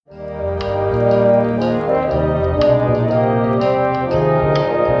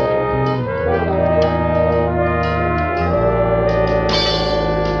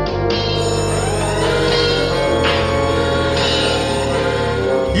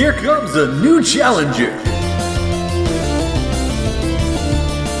here comes a new challenger.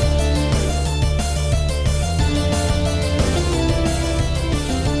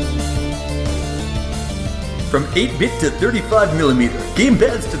 From 8-bit to 35mm,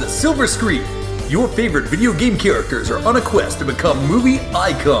 gamepads to the silver screen, your favorite video game characters are on a quest to become movie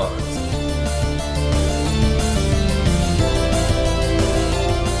icons.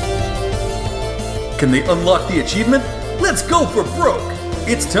 Can they unlock the achievement? Let's go for broke!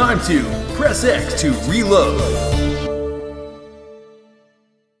 It's time to press X to reload.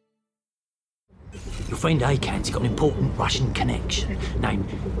 Your friend Akan's got an important Russian connection named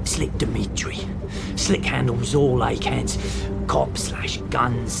Slick Dmitri. Slick handles all Akan's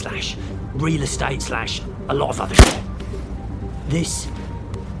cop/gun/real estate/a lot of other shit. This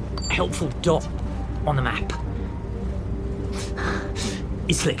helpful dot on the map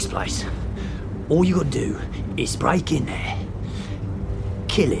is Slick's place. All you gotta do is break in there,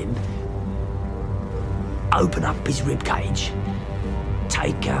 kill him, open up his ribcage,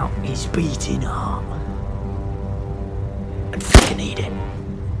 take out his beating heart, and fucking eat it.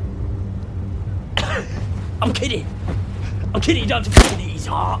 I'm kidding. You don't have to fucking eat his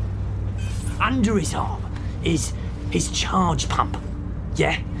heart. Under his arm is his charge pump.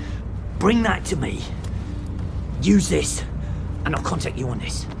 Yeah? Bring that to me. Use this, and I'll contact you on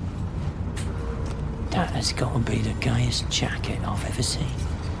this. That has got to be the gayest jacket I've ever seen.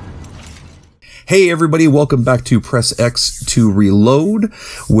 Hey everybody, welcome back to Press X to Reload,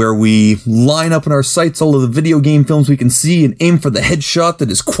 where we line up in our sights all of the video game films we can see and aim for the headshot that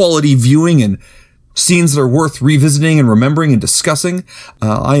is quality viewing and scenes that are worth revisiting and remembering and discussing.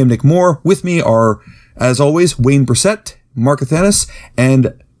 I am Nick Moore. With me are, as always, Wayne Brissett, Mark Athanas,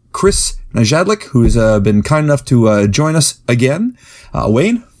 and Chris Najadlik, who has been kind enough to join us again.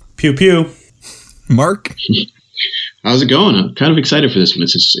 Wayne? Pew pew. Mark? How's it going? I'm kind of excited for this one.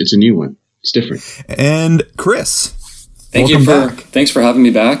 It's a new one. It's different. And Chris. Thanks for having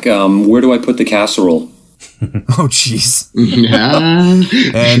me back. Where do I put the casserole? Oh, jeez.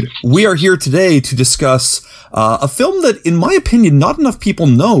 And we are here today to discuss a film that, in my opinion, not enough people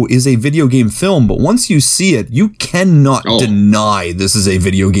know is a video game film, but once you see it, you cannot deny this is a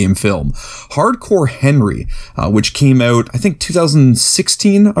video game film. Hardcore Henry, which came out, I think,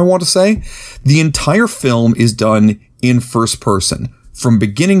 2016, I want to say. The entire film is done in first person, from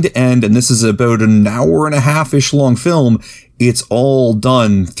beginning to end, and this is about an hour and a half-ish long film. It's all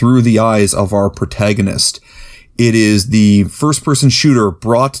done through the eyes of our protagonist. It is the first-person shooter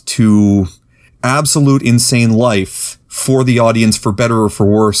brought to absolute insane life for the audience, for better or for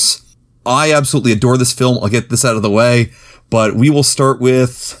worse. I absolutely adore this film. I'll get this out of the way, but we will start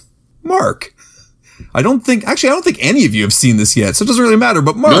with Mark. I don't think any of you have seen this yet, so it doesn't really matter,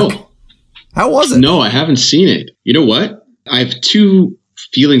 but Mark, how was it? No, I haven't seen it. You know what? I have two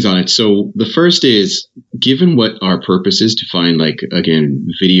feelings on it. So the first is, given what our purpose is to find,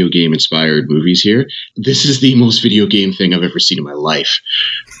 video game inspired movies here, this is the most video game thing I've ever seen in my life.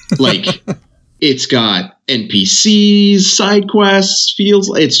 It's got NPCs, side quests,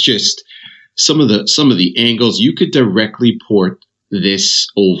 it's just some of the angles. You could directly port this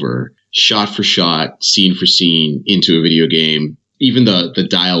over shot for shot, scene for scene into a video game, even the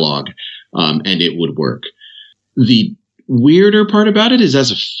dialogue, and it would work. The weirder part about it is,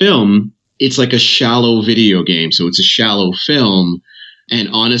 as a film, it's like a shallow video game. So it's a shallow film. And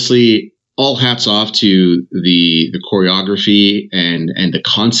honestly, all hats off to the choreography and the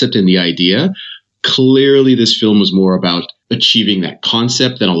concept and the idea. Clearly, this film was more about achieving that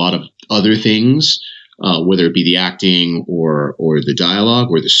concept than a lot of other things, whether it be the acting or the dialogue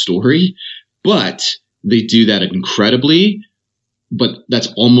or the story. But they do that incredibly. But that's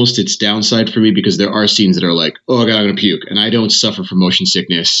almost its downside for me, because there are scenes that are like, oh God, I'm going to puke. And I don't suffer from motion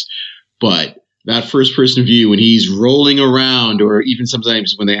sickness. But that first person view, when he's rolling around, or even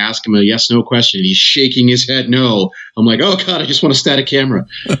sometimes when they ask him a yes/no question, and he's shaking his head no, I'm like, oh God, I just want a static camera.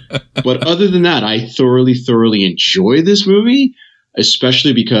 But other than that, I thoroughly enjoy this movie,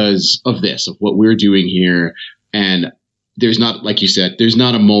 especially because of what we're doing here. And there's not, like you said, there's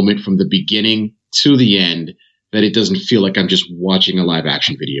not a moment from the beginning to the end that it doesn't feel like I'm just watching a live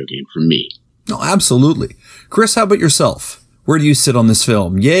action video game for me. No, absolutely. Chris, how about yourself? Where do you sit on this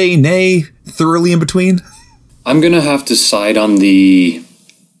film? Yay, nay, thoroughly in between? I'm going to have to side on the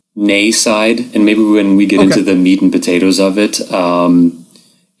nay side, and maybe when we get into the meat and potatoes of it,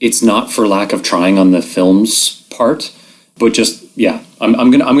 it's not for lack of trying on the film's part, but just,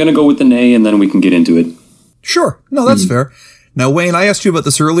 I'm gonna go with the nay, and then we can get into it. Sure. No, that's fair. Now, Wayne, I asked you about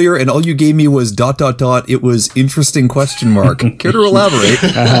this earlier, and all you gave me was ... It was interesting question mark. Care to elaborate?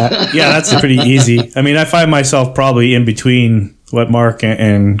 Yeah, that's pretty easy. I mean, I find myself probably in between what Mark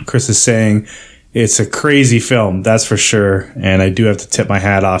and Chris is saying. It's a crazy film, that's for sure. And I do have to tip my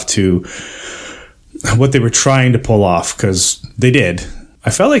hat off to what they were trying to pull off, because they did. I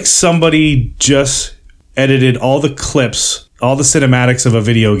felt like somebody just edited all the clips, all the cinematics of a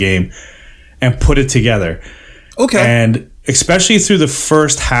video game and put it together. Okay. And especially through the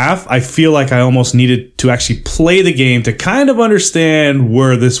first half, I feel like I almost needed to actually play the game to kind of understand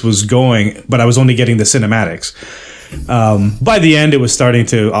where this was going, but I was only getting the cinematics. By the end, it was starting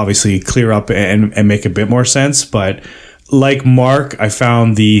to obviously clear up and make a bit more sense. But like Mark, I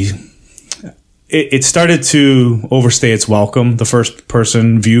found it started to overstay its welcome, the first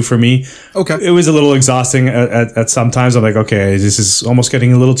person view for me. Okay. It was a little exhausting at some times. I'm like, okay, this is almost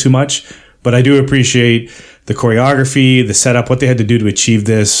getting a little too much. But I do appreciate the choreography, the setup, what they had to do to achieve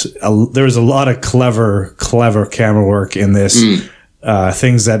this. There was a lot of clever camera work in this.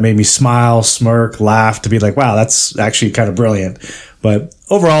 Things that made me smile, smirk, laugh, to be like, wow, that's actually kind of brilliant. But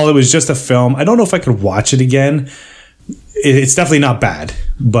overall, it was just a film. I don't know if I could watch it again. It's definitely not bad,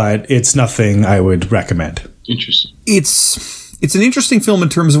 but it's nothing I would recommend. Interesting. It's an interesting film in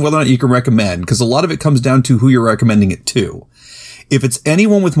terms of whether or not you can recommend, because a lot of it comes down to who you're recommending it to. If it's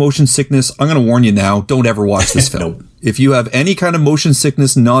anyone with motion sickness, I'm going to warn you now, don't ever watch this film. Nope. If you have any kind of motion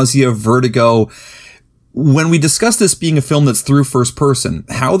sickness, nausea, vertigo, when we discuss this being a film that's through first person,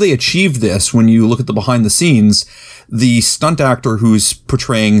 how they achieved this, when you look at the behind the scenes, the stunt actor who's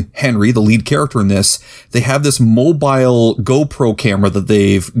portraying Henry, the lead character in this, they have this mobile GoPro camera that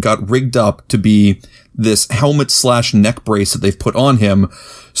they've got rigged up to be this helmet/neck brace that they've put on him.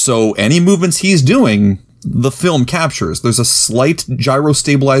 So any movements he's doing, the film captures. There's a slight gyro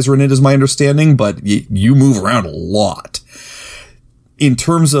stabilizer in it, is my understanding, but you move around a lot. In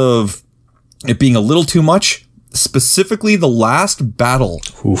terms of it being a little too much, specifically the last battle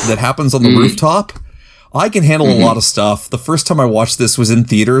that happens on the rooftop, I can handle a lot of stuff. The first time I watched this was in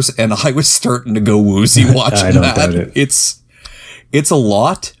theaters, and I was starting to go woozy watching that. It's a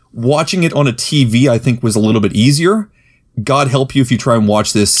lot. Watching it on a TV, I think, was a little bit easier. God help you if you try and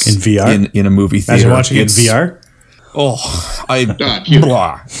watch this in VR in a movie theater. As you're watching it in VR? Oh, I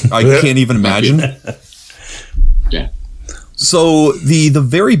can't even imagine. Yeah. So the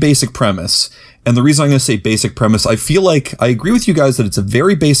very basic premise, and the reason I'm going to say basic premise, I feel like I agree with you guys that it's a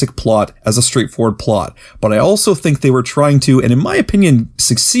very basic plot as a straightforward plot, but I also think they were trying to, and in my opinion,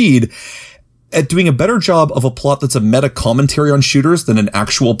 succeed at doing a better job of a plot that's a meta commentary on shooters than an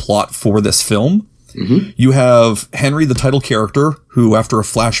actual plot for this film. Mm-hmm. You have Henry, the title character, who, after a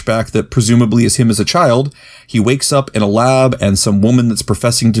flashback that presumably is him as a child, he wakes up in a lab, and some woman that's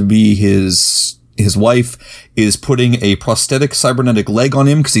professing to be his wife is putting a prosthetic cybernetic leg on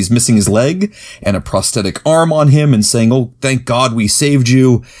him because he's missing his leg, and a prosthetic arm on him, and saying, "Oh, thank God we saved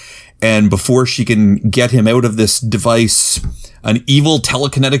you." And before she can get him out of this device, an evil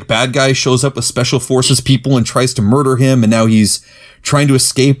telekinetic bad guy shows up with special forces people and tries to murder him, and now he's trying to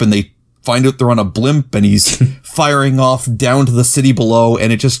escape, and they find out they're on a blimp, and he's firing off down to the city below,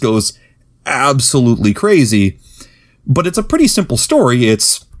 and it just goes absolutely crazy. But it's a pretty simple story.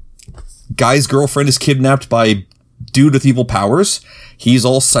 It's guy's girlfriend is kidnapped by dude with evil powers. He's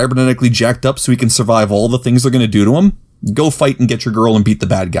all cybernetically jacked up so he can survive all the things they're going to do to him. Go fight and get your girl and beat the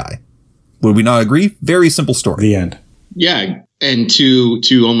bad guy. Would we not agree? Very simple story. The end. Yeah, and to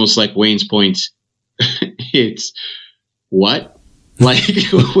almost like Wayne's point, it's what? Like,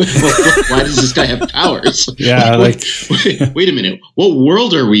 why does this guy have powers? Yeah, wait a minute. What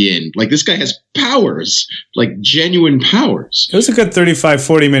world are we in? Like, this guy has powers, like genuine powers. It was a good 35,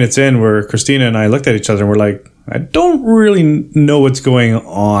 40 minutes in where Christina and I looked at each other and we're like, I don't really know what's going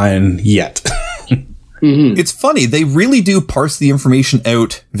on yet. Mm-hmm. It's funny. They really do parse the information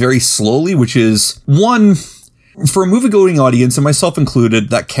out very slowly, which is, one, for a movie-going audience, and myself included,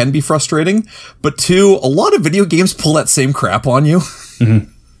 that can be frustrating. But two, a lot of video games pull that same crap on you.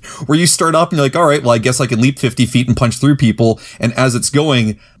 Mm-hmm. Where you start up and you're like, all right, well, I guess I can leap 50 feet and punch through people. And as it's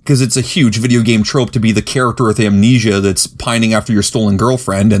going, because it's a huge video game trope to be the character with amnesia that's pining after your stolen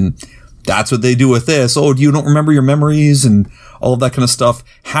girlfriend, and that's what they do with this. Oh, you don't remember your memories and all of that kind of stuff.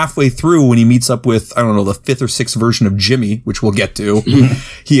 Halfway through, when he meets up with, I don't know, the 5th or 6th version of Jimmy, which we'll get to,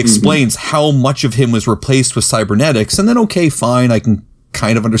 he explains how much of him was replaced with cybernetics. And then, okay, fine, I can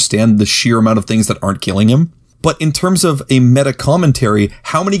kind of understand the sheer amount of things that aren't killing him. But in terms of a meta commentary,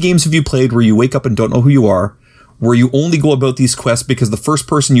 how many games have you played where you wake up and don't know who you are, where you only go about these quests because the first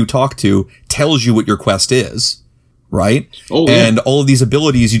person you talk to tells you what your quest is? Right? Oh, yeah. And all of these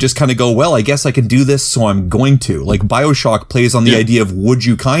abilities, you just kind of go, well, I guess I can do this, so I'm going to. Like, BioShock plays on the idea of would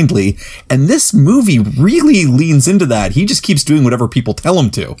you kindly, and this movie really leans into that. He just keeps doing whatever people tell him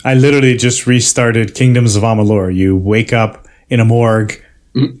to. I literally just restarted Kingdoms of Amalur. You wake up in a morgue.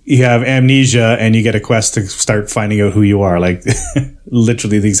 You have amnesia and you get a quest to start finding out who you are. Like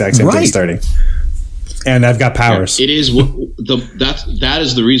literally the exact same thing starting. And I've got powers. It is that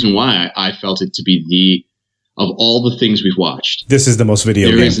is the reason why I felt it to be of all the things we've watched. This is the most video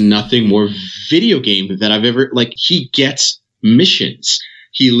game. There is nothing more video game that I've ever, like, he gets missions.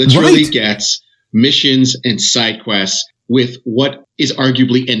 He literally gets missions and side quests with what is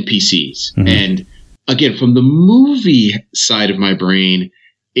arguably NPCs. Mm-hmm. And again, from the movie side of my brain,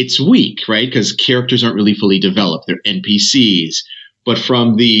 it's weak, right? Because characters aren't really fully developed. They're NPCs. But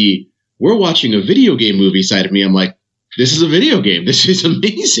from the we're watching a video game movie side of me, I'm like, this is a video game. This is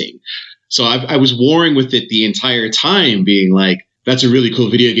amazing. So I was warring with it the entire time, being like, that's a really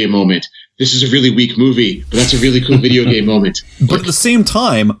cool video game moment. This is a really weak movie, but that's a really cool video game moment. But at the same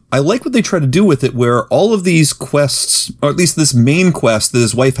time, I like what they try to do with it, where all of these quests, or at least this main quest that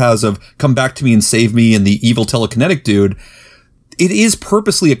his wife has of come back to me and save me and the evil telekinetic dude, it is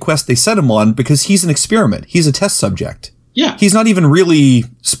purposely a quest they set him on because he's an experiment. He's a test subject. Yeah. He's not even really,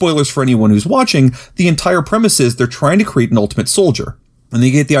 spoilers for anyone who's watching, the entire premise is they're trying to create an ultimate soldier. And they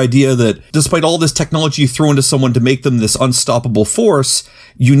get the idea that despite all this technology you throw into someone to make them this unstoppable force,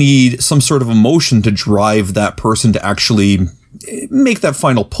 you need some sort of emotion to drive that person to actually make that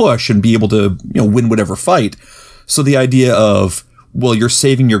final push and be able to, win whatever fight. So the idea of, well, you're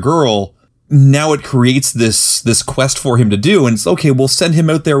saving your girl, now it creates this quest for him to do. And it's okay, we'll send him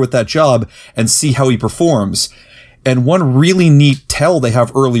out there with that job and see how he performs. And one really neat tell they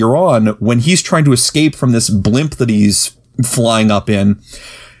have earlier on, when he's trying to escape from this blimp that he's flying up in,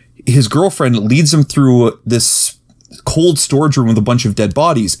 his girlfriend leads him through this cold storage room with a bunch of dead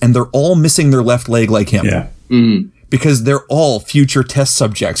bodies, and they're all missing their left leg like him. Yeah. Mm-hmm. Because they're all future test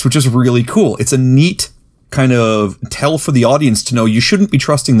subjects, which is really cool. It's a neat kind of tell for the audience to know you shouldn't be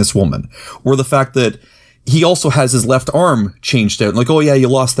trusting this woman. Or the fact that he also has his left arm changed out. Like, oh yeah, you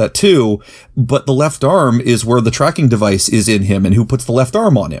lost that too. But the left arm is where the tracking device is in him, and who puts the left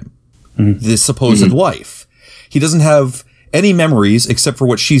arm on him? Mm-hmm. The supposed wife. He doesn't have any memories except for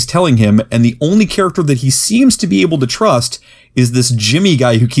what she's telling him, and the only character that he seems to be able to trust is this Jimmy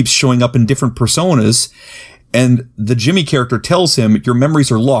guy who keeps showing up in different personas. And the Jimmy character tells him, your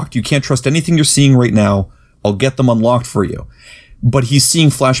memories are locked. You can't trust anything you're seeing right now. I'll get them unlocked for you. But he's seeing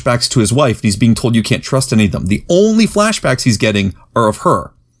flashbacks to his wife, and he's being told you can't trust any of them. The only flashbacks he's getting are of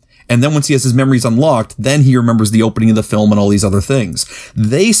her. And then once he has his memories unlocked, then he remembers the opening of the film and all these other things.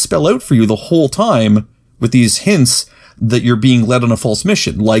 They spell out for you the whole time with these hints that you're being led on a false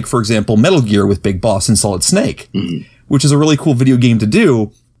mission. Like, for example, Metal Gear with Big Boss and Solid Snake, which is a really cool video game to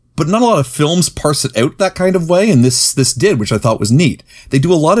do. But not a lot of films parse it out that kind of way, and this did, which I thought was neat. They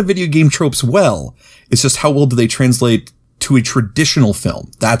do a lot of video game tropes well. It's just how well do they translate to a traditional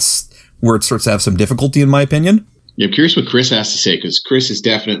film? That's where it starts to have some difficulty, in my opinion. Yeah, I'm curious what Chris has to say, because Chris is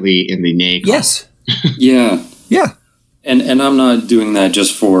definitely in the nay column. Yes. Yeah. Yeah. And I'm not doing that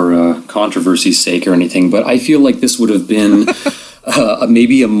just for controversy's sake or anything, but I feel like this would have been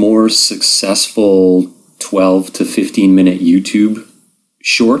maybe a more successful 12 to 15 minute YouTube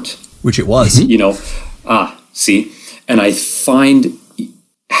short. Which it was. See? And I find,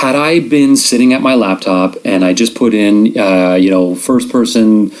 had I been sitting at my laptop and I just put in, first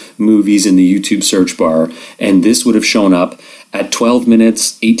person movies in the YouTube search bar, and this would have shown up at 12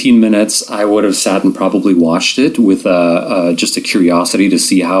 minutes, 18 minutes, I would have sat and probably watched it with just a curiosity to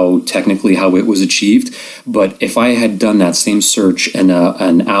see how it was achieved. But if I had done that same search and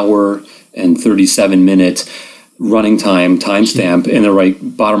an hour and 37 minute running timestamp in the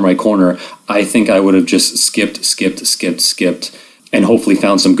bottom right corner, I think I would have just skipped, and hopefully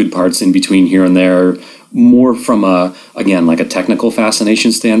found some good parts in between here and there, more from a technical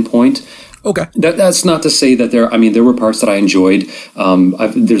fascination standpoint. Okay. That's not to say that there were parts that I enjoyed.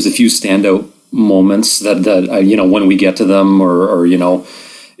 There's a few standout moments that when we get to them, or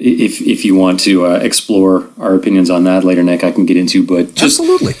if you want to explore our opinions on that later, Nick, I can get into. But just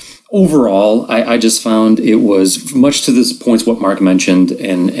absolutely. Overall, I just found it was much to this points what Mark mentioned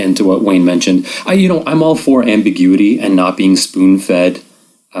and to what Wayne mentioned. I'm all for ambiguity and not being spoon-fed.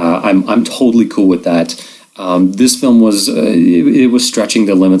 I'm totally cool with that. This film was stretching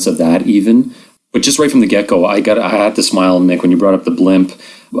the limits of that even, but just right from the get-go, I had to smile, Nick, when you brought up the blimp.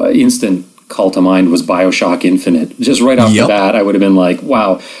 Instant call to mind was BioShock Infinite. Just right off the bat, I would have been like,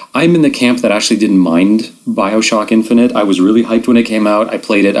 wow, I'm in the camp that actually didn't mind BioShock Infinite. I was really hyped when it came out. I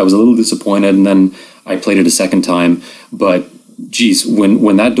played it. I was a little disappointed, and then I played it a second time. But geez,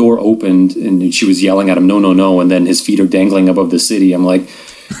 when that door opened and she was yelling at him, no, and then his feet are dangling above the city, I'm like,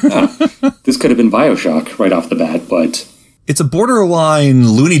 this could have been BioShock right off the bat, but It's a borderline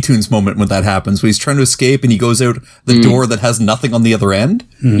Looney Tunes moment when that happens, when he's trying to escape and he goes out the door that has nothing on the other end.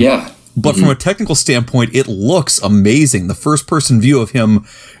 Yeah. But from a technical standpoint, it looks amazing. The first person view of him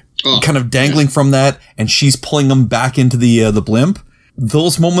kind of dangling from that, and she's pulling him back into the blimp.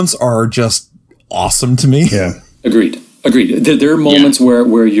 Those moments are just awesome to me. Yeah. Agreed. There are moments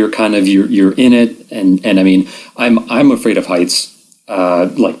where you're kind of you're in it, and I mean, I'm afraid of heights,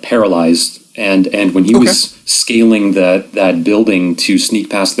 like paralyzed. And when he was scaling that building to sneak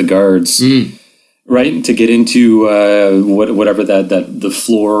past the guards, right, to get into whatever that the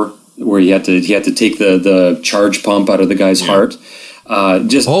floor where he had to take the charge pump out of the guy's heart.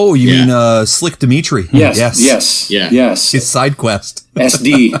 Mean Slick Dimitri? Yes. His side quest.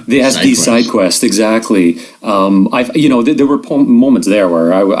 The SD side quest, exactly. There were moments there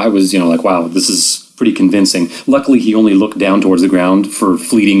where I was, like, wow, this is pretty convincing. Luckily, he only looked down towards the ground for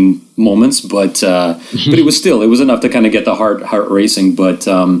fleeting moments, but it was enough to kind of get the heart racing. But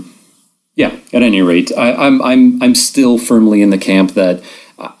at any rate, I'm still firmly in the camp that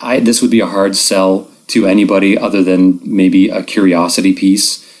this would be a hard sell to anybody other than maybe a curiosity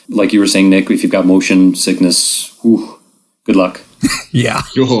piece. Like you were saying, Nick, if you've got motion sickness, good luck. Yeah.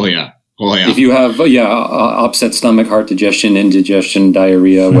 Oh, yeah. If you have, upset stomach, heart digestion, indigestion,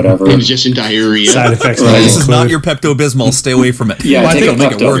 diarrhea, whatever. Indigestion, diarrhea. Side effects. Right. This is not your Pepto-Bismol. Stay away from it. Yeah, take a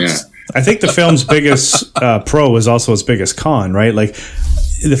Pepto. It works. I think the film's biggest pro is also its biggest con, right? Like,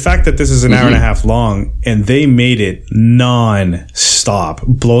 the fact that this is an hour and a half long and they made it non-stop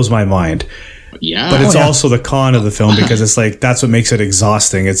blows my mind. Yeah. But it's also the con of the film because it's like, that's what makes it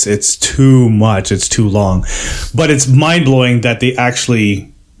exhausting. It's too much. It's too long. But it's mind-blowing that they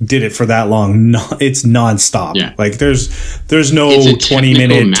actually did it for that long. It's non-stop. Yeah. Like, there's no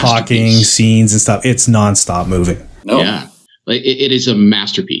 20-minute talking scenes and stuff. It's non-stop moving. No. Yeah. Like, it is a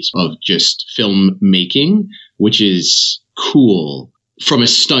masterpiece of just filmmaking, which is cool from a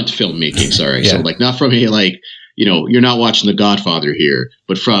stunt filmmaking. Sorry. Yeah. So, like, not from you're not watching The Godfather here,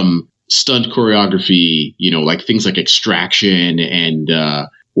 but from stunt choreography, like things like Extraction and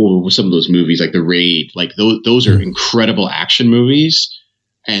some of those movies like The Raid, like those are incredible action movies,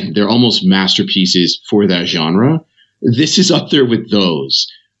 and they're almost masterpieces for that genre. This is up there with those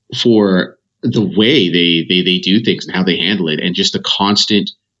for the way they do things and how they handle it, and just the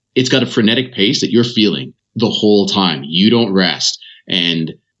constant. It's got a frenetic pace that you're feeling the whole time. You don't rest,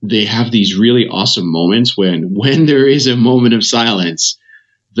 and they have these really awesome moments when there is a moment of silence.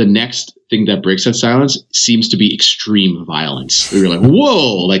 The next thing that breaks that silence seems to be extreme violence. You're like,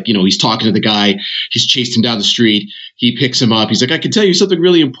 whoa, like, he's talking to the guy. He's chased him down the street. He picks him up. He's like, I can tell you something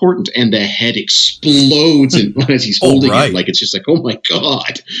really important. And the head explodes as he's holding it. Like, it's just like, oh my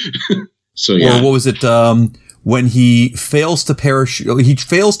God. So, yeah. Or what was it? When he fails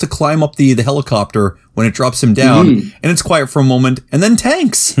to climb up the helicopter when it drops him down, and it's quiet for a moment, and then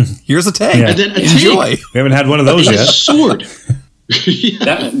tanks. Here's a tank. Yeah. And then Enjoy. tank. We haven't had one of those A yet. sword.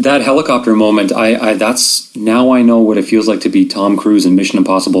 That helicopter moment, that's now I know what it feels like to be Tom Cruise in Mission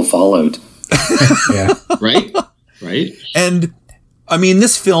Impossible Fallout. Yeah. Right. And I mean,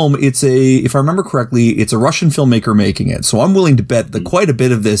 this film, if I remember correctly, it's a Russian filmmaker making it. So I'm willing to bet that quite a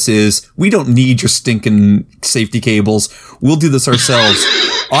bit of this is, we don't need your stinking safety cables. We'll do this ourselves.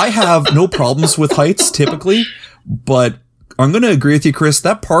 I have no problems with heights typically, but I'm going to agree with you, Chris.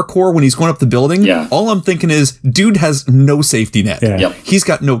 That parkour when he's going up the building, all I'm thinking is, dude has no safety net. Yeah. Yep. He's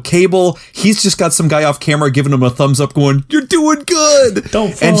got no cable. He's just got some guy off camera giving him a thumbs up going, you're doing good.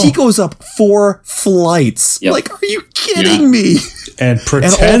 Don't fall. And he goes up 4 flights. Yep. Like, are you kidding me? And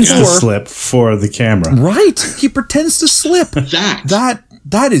pretends to slip for the camera. Right. He pretends to slip.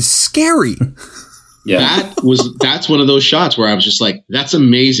 That is scary. Yeah. That's one of those shots where I was just like, that's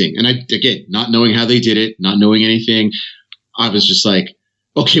amazing. And again, not knowing how they did it, not knowing anything, I was just like,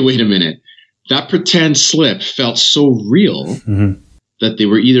 okay, wait a minute. That pretend slip felt so real that they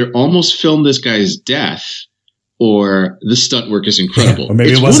were either almost filmed this guy's death or the stunt work is incredible. Or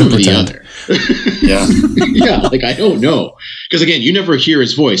maybe it's it wasn't one or pretend. the other. Yeah. Yeah, like I don't know. Because again, you never hear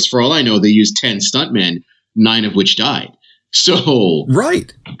his voice. For all I know, they used 10 stuntmen, 9 of which died. So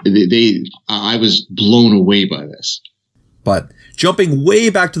Right. I was blown away by this. But jumping way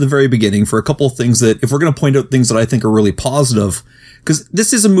back to the very beginning for a couple of things that, if we're going to point out things that I think are really positive, because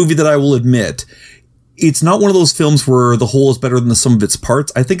this is a movie that I will admit, it's not one of those films where the whole is better than the sum of its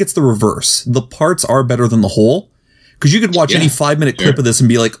parts. I think it's the reverse. The parts are better than the whole. Because you could watch any 5-minute clip of this and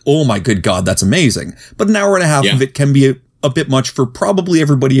be like, oh my good God, that's amazing. But an hour and a half of it can be a bit much for probably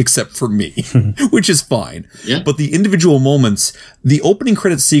everybody except for me, which is fine. Yeah. But the individual moments, the opening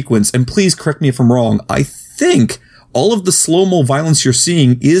credit sequence, and please correct me if I'm wrong, I think all of the slow-mo violence you're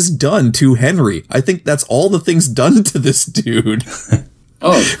seeing is done to Henry. I think that's all the things done to this dude.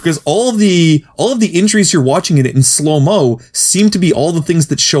 Oh, Because all of the injuries you're watching in slow-mo seem to be all the things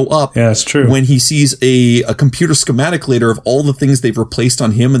that show up Yeah, it's true. when he sees a computer schematic later of all the things they've replaced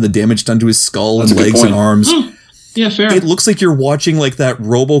on him and the damage done to his skull That's a and good legs and point. arms. Yeah, fair. It looks like you're watching like that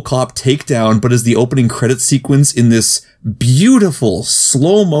RoboCop takedown, but as the opening credit sequence in this beautiful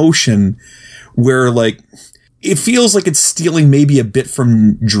slow motion where like it feels like it's stealing maybe a bit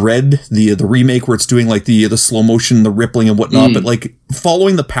from Dread, the remake where it's doing like the slow motion, the rippling and whatnot, but like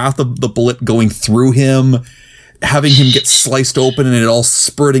following the path of the bullet going through him, having him get sliced open and it all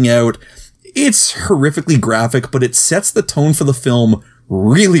spurting out. It's horrifically graphic, but it sets the tone for the film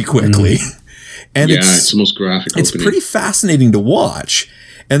really quickly. And yeah, it's the most graphic it's opening. pretty fascinating to watch.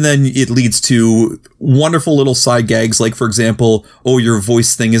 And then it leads to wonderful little side gags, like, for example, oh, your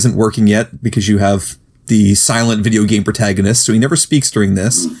voice thing isn't working yet because you have the silent video game protagonist, so he never speaks during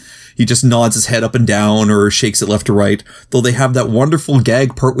this. He just nods his head up and down or shakes it left to right. Though they have that wonderful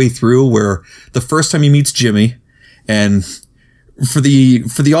gag partway through where the first time he meets Jimmy, and for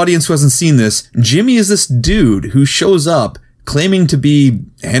the audience who hasn't seen this, Jimmy is this dude who shows up claiming to be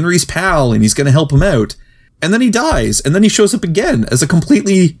Henry's pal and he's going to help him out. And then he dies, and then he shows up again as a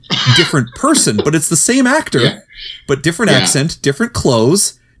completely different person, but it's the same actor, but different accent, different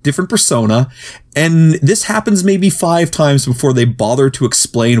clothes, different persona. And this happens maybe 5 times before they bother to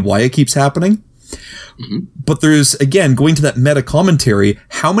explain why it keeps happening. But there's, again, going to that meta commentary,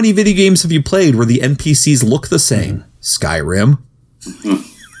 how many video games have you played where the NPCs look the same? Skyrim.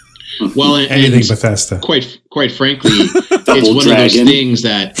 Well, Anything Bethesda. Quite frankly, it's one of those things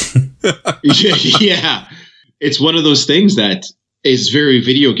that, yeah, it's one of those things that is very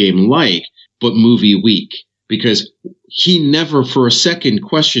video game like, but movie weak, because he never for a second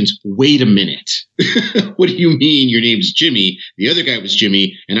questions, wait a minute. What do you mean your name's Jimmy? The other guy was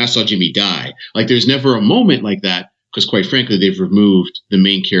Jimmy and I saw Jimmy die. Like there's never a moment like that because quite frankly, they've removed the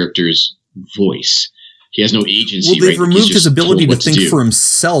main character's voice. He has no agency. Well, they've removed his ability to think for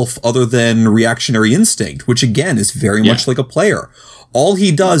himself other than reactionary instinct, which again is very much like a player. All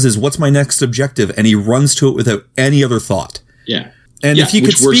he does is, what's my next objective? And he runs to it without any other thought. Yeah. And if he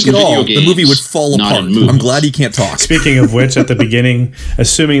could speak at all, the movie would fall apart. I'm glad he can't talk. Speaking of which, at the beginning,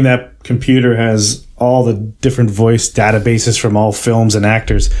 assuming that computer has all the different voice databases from all films and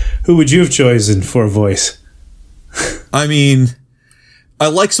actors, who would you have chosen for a voice? I mean, I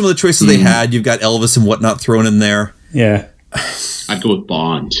like some of the choices they had. You've got Elvis and whatnot thrown in there. Yeah. I'd go with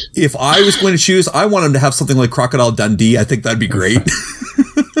Bond. If I was going to choose, I want him to have something like Crocodile Dundee. I think that'd be great.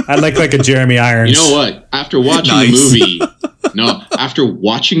 I'd like a Jeremy Irons. You know what? After watching the movie, after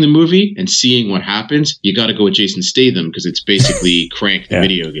watching the movie and seeing what happens, you got to go with Jason Statham because it's basically Crank the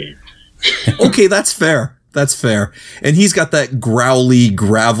video game. Okay, that's fair. That's fair. And he's got that growly,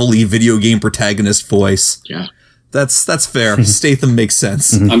 gravelly video game protagonist voice. Yeah. That's fair. Statham makes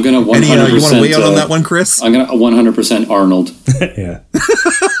sense. I'm going to 100%. You want to weigh in on that one, Chris? I'm going to 100% Arnold. Yeah.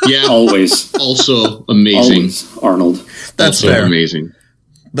 Yeah. Always. Also amazing. Always Arnold. That's also fair. Amazing.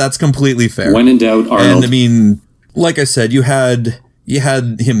 That's completely fair. When in doubt, Arnold. And I mean, like I said, you had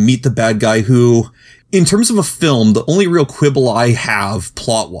him meet the bad guy who, in terms of a film, the only real quibble I have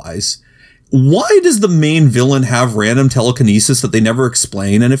plot-wise, why does the main villain have random telekinesis that they never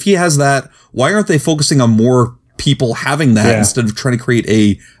explain? And if he has that, why aren't they focusing on more people having that instead of trying to create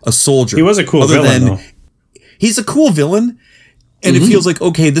a soldier? He was a cool villain, though. He's a cool villain, and it feels like,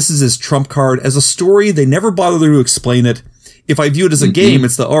 okay, this is his trump card. As a story, they never bother to explain it. If I view it as a game,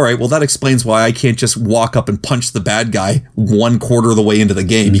 it's all right, well, that explains why I can't just walk up and punch the bad guy 1/4 of the way into the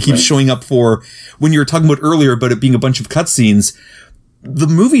game. He keeps showing up for, when you were talking about earlier about it being a bunch of cutscenes, the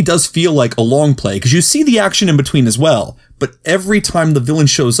movie does feel like a long play, because you see the action in between as well. But every time the villain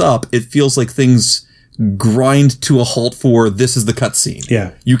shows up, it feels like things grind to a halt for, this is the cutscene.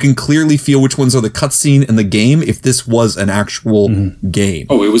 Yeah. You can clearly feel which ones are the cutscene and the game if this was an actual game.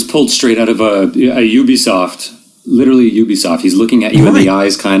 Oh, it was pulled straight out of a Ubisoft. Literally Ubisoft. He's looking at you in the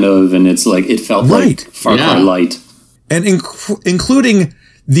eyes, kind of, and it's like, it felt like Far Cry Light. And including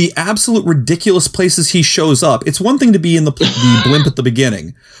the absolute ridiculous places he shows up. It's one thing to be in the blimp at the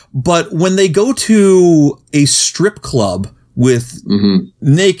beginning, but when they go to a strip club with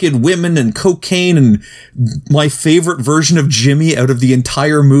naked women and cocaine and my favorite version of Jimmy out of the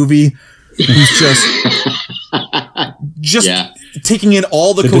entire movie, who's just taking in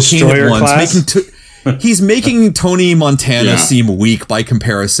all the cocaine at once, he's making Tony Montana seem weak by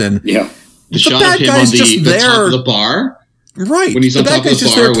comparison. Yeah. The shot of him on the top of the bar. Right. When he's the on bad top of guy's the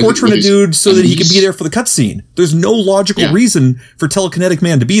just bar there with- torturing a with his dude so that he can undies. be there for the cutscene. There's no logical Yeah. reason for Telekinetic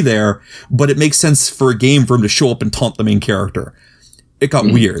Man to be there, but it makes sense for a game for him to show up and taunt the main character. It got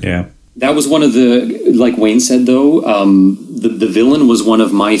weird. Yeah. That was one of the, like Wayne said, though, the villain was one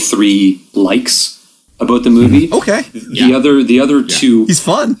of my 3 likes about the movie. Okay. The other two, He's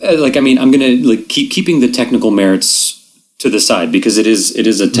fun. like, I mean, I'm gonna like keeping the technical merits to the side because it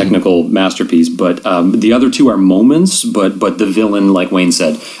is a technical masterpiece. But the other 2 are moments. But the villain, like Wayne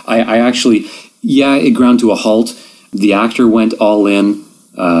said, I actually, it ground to a halt. The actor went all in.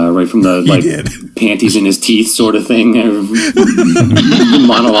 Right from the like did. panties in his teeth sort of thing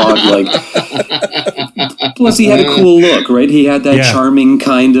monologue, like. Plus, he had a cool look, right? He had that Yeah. charming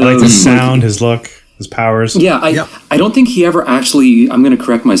kind of I like the sound, his look, his powers. Yeah, I don't think he ever actually. I'm going to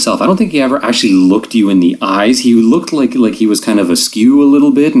correct myself. I don't think he ever actually looked you in the eyes. He looked like he was kind of askew a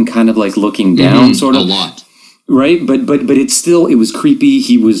little bit and kind of like looking down, sort of. A lot. Right, but it was creepy.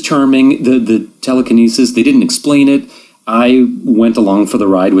 He was charming. The telekinesis, they didn't explain it. I went along for the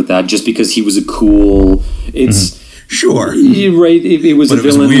ride with that just because he was a cool. It's Sure. right. It was But a it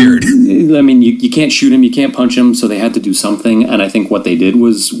was villain. weird. I mean, you can't shoot him, you can't punch him, so they had to do something. And I think what they did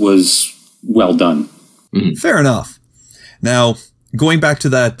was well done. Fair enough. Now, going back to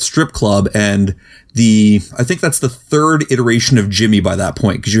that strip club and I think that's the 3rd iteration of Jimmy by that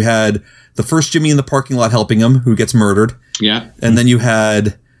point, because you had the first Jimmy in the parking lot helping him, who gets murdered. Yeah. And then you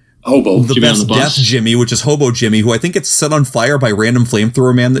had Hobo. the Jimmy on best the bus. death Jimmy, which is Hobo Jimmy, who I think gets set on fire by random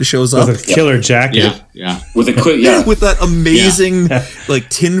flamethrower man that shows up. With a killer jacket. Yeah. Yeah. With a quick, With that amazing, like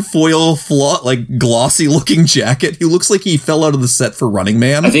tinfoil, like glossy looking jacket. He looks like he fell out of the set for Running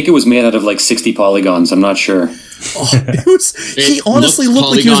Man. I think it was made out of like 60 polygons. I'm not sure. He honestly looked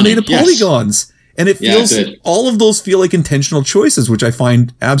like he was made of polygonic, yes. polygons. And it Yeah, feels, it did. all of those feel like intentional choices, which I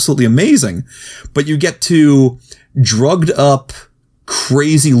find absolutely amazing. But you get to drugged up,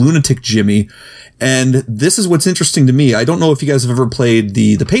 crazy lunatic Jimmy. And this is what's interesting to me. I don't know if you guys have ever played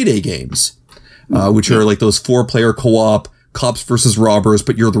the Payday games, which are like those 4-player co-op cops versus robbers,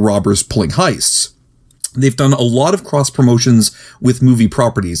 but you're the robbers pulling heists. They've done a lot of cross promotions with movie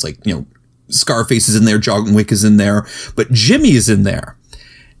properties, like, Scarface is in there, John Wick is in there, but Jimmy is in there.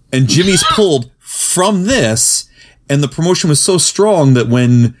 And Jimmy's pulled from this, and the promotion was so strong that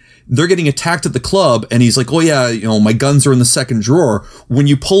when they're getting attacked at the club, and he's like, "Oh yeah, my guns are in the second drawer." When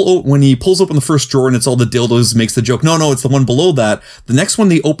he pulls open the first drawer and it's all the dildos, makes the joke, "No, it's the one below that." The next one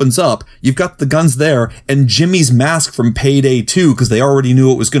he opens up, you've got the guns there, and Jimmy's mask from Payday 2, because they already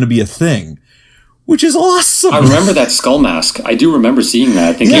knew it was going to be a thing, which is awesome. I remember that skull mask. I do remember seeing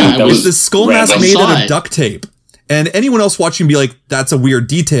that. Thinking Yeah, that it was the skull mask random. made saw out of it. duct tape. And anyone else watching be like, "That's a weird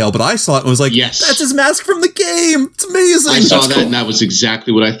detail," but I saw it and was like, Yes. "That's his mask from the game. It's amazing." I saw That's that, cool. and that was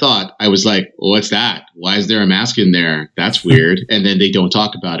exactly what I thought. I was like, "What's that? Why is there a mask in there? That's weird." And then they don't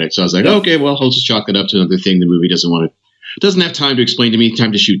talk about it. So I was like, "Okay, well, I'll just chalk it up to another thing the movie doesn't have time to explain to me,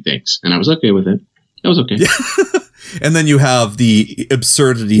 time to shoot things." And I was okay with it. That was okay. And then you have the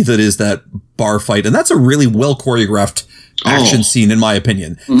absurdity that is that bar fight, and that's a really well choreographed action scene, in my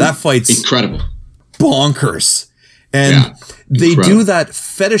opinion. That fight's Incredible. bonkers. And Yeah, they incredible. do that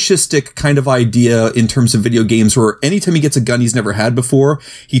fetishistic kind of idea in terms of video games where anytime he gets a gun he's never had before,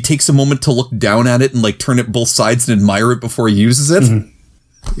 he takes a moment to look down at it and like turn it both sides and admire it before he uses it.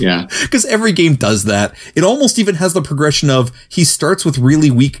 Yeah. Because every game does that. It almost even has the progression of he starts with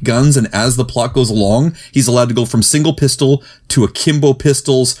really weak guns, and as the plot goes along, he's allowed to go from single pistol to akimbo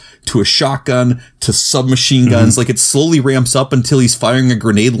pistols to a shotgun to submachine guns. Like it slowly ramps up until he's firing a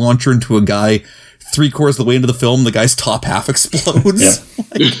grenade launcher into a guy. 3/4 of the way into the film, the guy's top half explodes.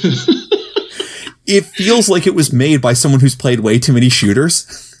 It feels like it was made by someone who's played way too many shooters.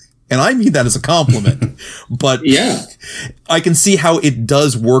 And I mean that as a compliment. But Yeah. I can see how it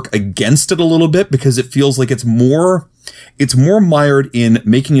does work against it a little bit, because it feels like it's more mired in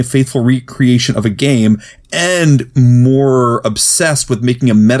making a faithful recreation of a game and more obsessed with making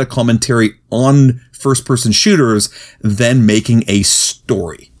a meta commentary on first person shooters than making a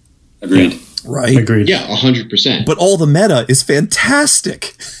story. Agreed. Right? Agreed. Yeah, 100%. But all the meta is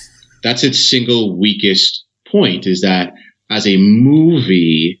fantastic. That's its single weakest point, is that as a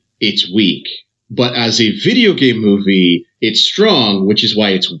movie, it's weak. But as a video game movie, it's strong, which is why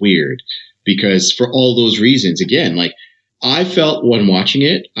it's weird. Because for all those reasons, again, like I felt when watching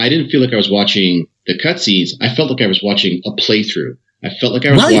it, I didn't feel like I was watching the cutscenes. I felt like I was watching a playthrough. I felt like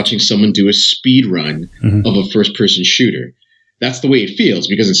I was watching someone do a speed run of a first person shooter. That's the way it feels,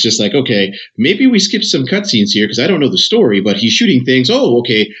 because it's just like, okay, maybe we skipped some cutscenes here because I don't know the story, but he's shooting things. Oh,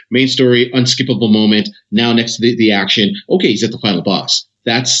 okay, main story, unskippable moment. Now next to the action, okay, he's at the final boss.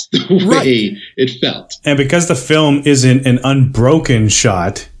 That's the way it felt. And because the film isn't an unbroken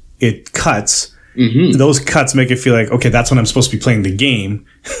shot, it cuts. Mm-hmm. Those cuts make it feel like, okay, that's when I'm supposed to be playing the game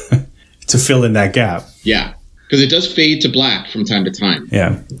to fill in that gap. Yeah. Because it does fade to black from time to time.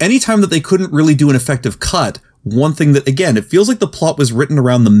 Yeah. Anytime that they couldn't really do an effective cut, one thing that, again, it feels like the plot was written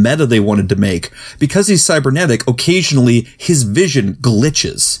around the meta they wanted to make. Because he's cybernetic, occasionally his vision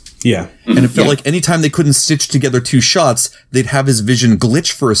glitches. Yeah. And it felt like anytime they couldn't stitch together two shots, they'd have his vision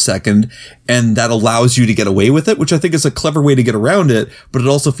glitch for a second, and that allows you to get away with it, which I think is a clever way to get around it, but it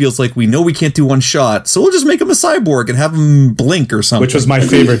also feels like we know we can't do one shot, so we'll just make him a cyborg and have him blink or something. Which was my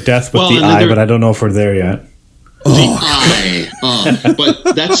favorite death with the eye, but I don't know if we're there yet. The eye.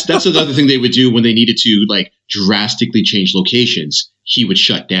 But that's another thing they would do when they needed to like drastically change locations. He would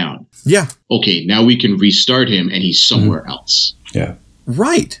shut down. Yeah. Okay, now we can restart him and he's somewhere else. Yeah.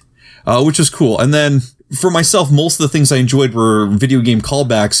 Right. Which was cool. And then for myself, most of the things I enjoyed were video game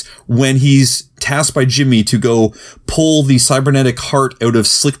callbacks when he's tasked by Jimmy to go pull the cybernetic heart out of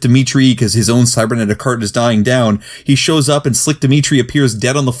Slick Dimitri because his own cybernetic heart is dying down. He shows up and Slick Dimitri appears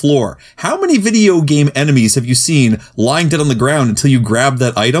dead on the floor. How many video game enemies have you seen lying dead on the ground until you grab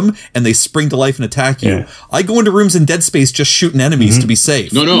that item and they spring to life and attack you? Yeah. I go into rooms in Dead Space just shooting enemies to be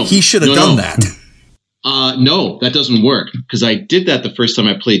safe. No. He should have done that. No, that doesn't work because I did that the first time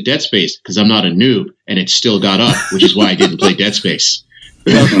I played Dead Space because I'm not a noob and it still got up, which is why I didn't play Dead Space.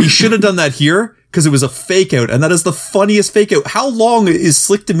 You should have done that here because it was a fake out, and that is the funniest fake out. How long is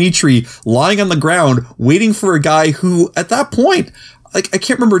Slick Dimitri lying on the ground waiting for a guy who, at that point, like I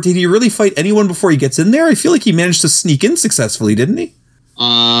can't remember, did he really fight anyone before he gets in there? I feel like he managed to sneak in successfully, didn't he?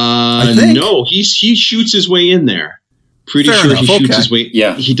 No, he shoots his way in there. Pretty Fair sure enough. he shoots his way.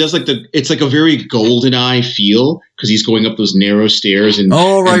 Yeah, he does it's like a very GoldenEye feel because he's going up those narrow stairs and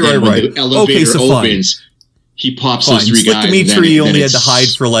right. The elevator opens. Fine. He pops those three Slick guys. Dimitri only had to hide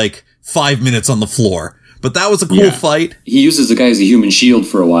for like 5 minutes on the floor, but that was a cool fight. He uses the guy as a human shield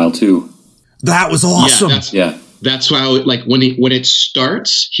for a while too. That was awesome. That's how like when it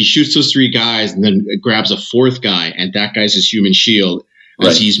starts, he shoots those three guys and then grabs a fourth guy, and that guy's his human shield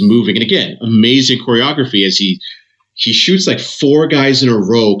as he's moving. And again, amazing choreography as he shoots like four guys in a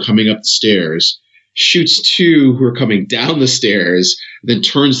row coming up the stairs, shoots two who are coming down the stairs, then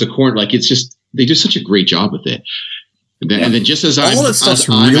turns the corner. Like it's just, they do such a great job with it. And then just as I'm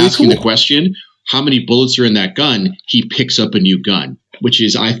asking the question, how many bullets are in that gun? He picks up a new gun, which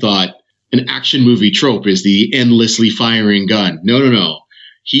is, I thought, an action movie trope is the endlessly firing gun. No.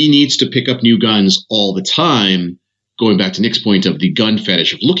 He needs to pick up new guns all the time. Going back to Nick's point of the gun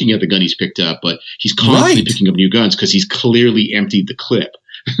fetish of looking at the gun he's picked up, but he's constantly picking up new guns because he's clearly emptied the clip.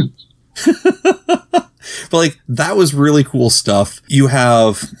 But like, that was really cool stuff. You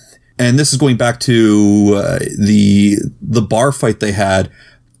have, and this is going back to the bar fight they had.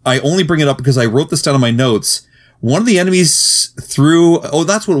 I only bring it up because I wrote this down in my notes. One of the enemies that's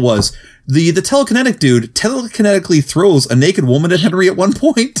what it was. The telekinetic dude telekinetically throws a naked woman at Henry at one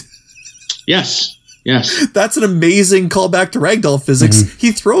point. Yes. That's an amazing callback to ragdoll physics. Mm-hmm.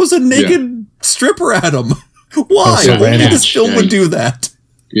 He throws a naked stripper at him. Why? Only this film would do that.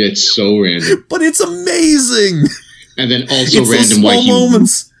 Yeah, it's so random. But it's amazing. And then also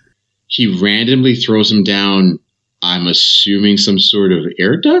moments. He randomly throws him down, I'm assuming some sort of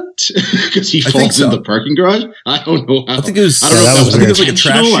air duct because he falls in the parking garage. I don't know how. I think it was. I don't know if that was like a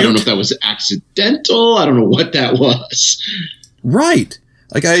trash chute. I don't know if that was accidental. I don't know what that was. Right.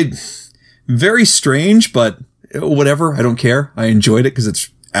 Like very strange, but whatever. I don't care. I enjoyed it because it's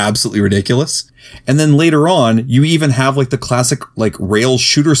absolutely ridiculous. And then later on, you even have like the classic like rail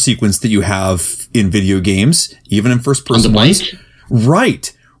shooter sequence that you have in video games, even in first person ones.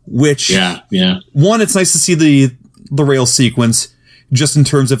 Right. Which one, it's nice to see the rail sequence just in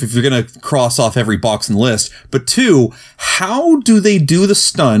terms of if you're going to cross off every box in the list. But two, how do they do the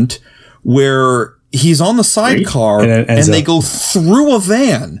stunt where he's on the sidecar and they go through a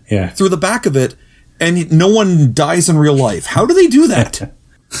van, through the back of it, and no one dies in real life? How do they do that?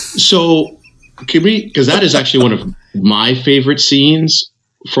 So, because that is actually one of my favorite scenes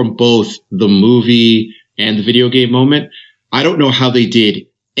from both the movie and the video game moment. I don't know how they did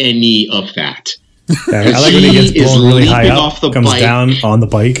any of that. I like when he gets blown really high up, comes down on the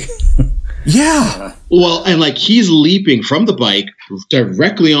bike. Yeah. Well, and like he's leaping from the bike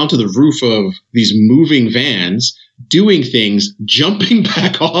directly onto the roof of these moving vans, doing things, jumping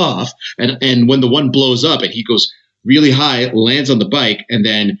back off. And when the one blows up and he goes really high, lands on the bike, and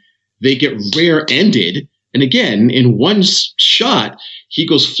then they get rear-ended. And again, in one shot, he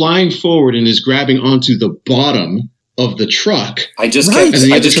goes flying forward and is grabbing onto the bottom of the truck. I just kept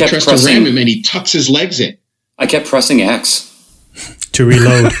pressing to ram him, and he tucks his legs in. I kept pressing X. to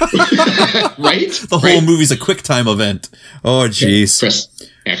reload. Right? The whole movie's a QuickTime event. Oh, jeez. Press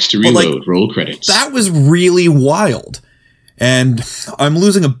X to reload, roll credits. That was really wild. And I'm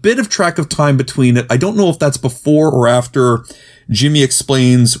losing a bit of track of time between it. I don't know if that's before or after Jimmy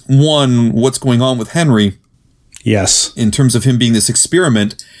explains, one, what's going on with Henry. Yes. In terms of him being this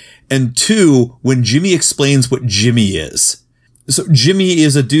experiment. And two, when Jimmy explains what Jimmy is. So Jimmy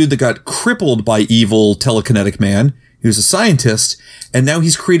is a dude that got crippled by evil telekinetic man. He was a scientist, and now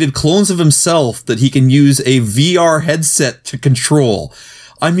he's created clones of himself that he can use a VR headset to control.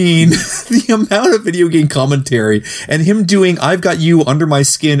 I mean, the amount of video game commentary and him doing I've Got You Under My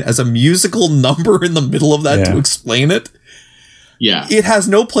Skin as a musical number in the middle of that to explain it. Yeah. It has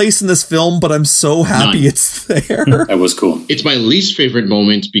no place in this film, but I'm so happy it's there. That was cool. It's my least favorite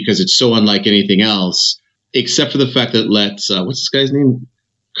moment because it's so unlike anything else, except for the fact that what's this guy's name?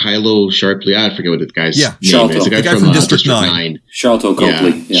 Kylo Sharpley. I forget what the guy's name Charlton. is. The guy from District 9. Charlton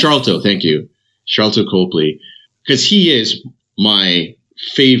Copley. Yeah. Charlton, thank you. Charlton Copley. Because he is my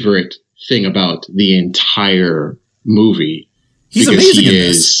favorite thing about the entire movie. He's amazing in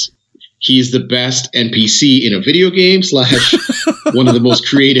this. He's the best NPC in a video game / one of the most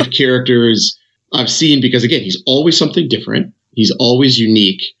creative characters I've seen because, again, he's always something different. He's always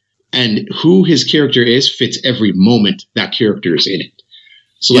unique. And who his character is fits every moment that character is in it.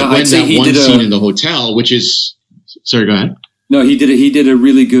 So like when that one scene in the hotel, which is... Sorry, go ahead. No, he did a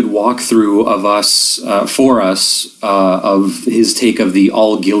really good walkthrough of us, for us, of his take of the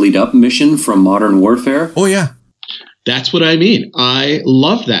All Gillied Up mission from Modern Warfare. Oh, yeah. That's what I mean. I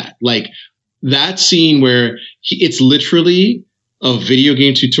love that. Like that scene where it's literally a video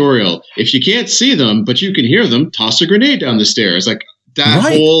game tutorial. If you can't see them, but you can hear them, toss a grenade down the stairs. Like that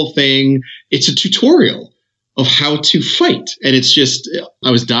whole thing. It's a tutorial of how to fight. And it's just,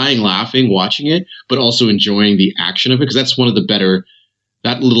 I was dying laughing watching it, but also enjoying the action of it. Because that's one of the better,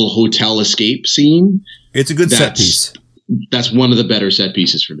 that little hotel escape scene. It's a good set piece. That's one of the better set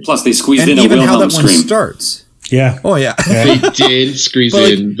pieces for me. Plus they squeezed and in a even how Wilhelm that one scream. starts. Yeah. Oh, yeah. They did squeeze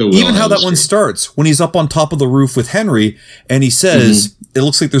in the Wilhelm even how that one starts, when he's up on top of the roof with Henry, and he says, it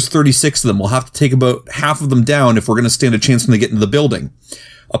looks like there's 36 of them. We'll have to take about half of them down if we're going to stand a chance when they get into the building.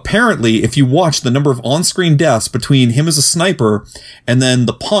 Apparently, if you watch the number of on-screen deaths between him as a sniper and then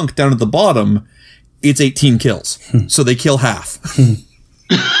the punk down at the bottom, it's 18 kills. So they kill half.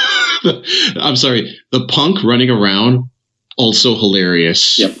 I'm sorry. The punk running around, also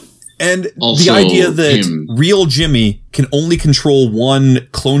hilarious. Yep. And also, the idea that real Jimmy can only control one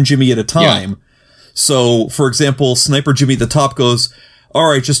clone Jimmy at a time. Yeah. So, for example, Sniper Jimmy at the top goes, all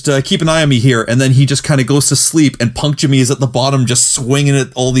right, just keep an eye on me here. And then he just kind of goes to sleep, and Punk Jimmy is at the bottom just swinging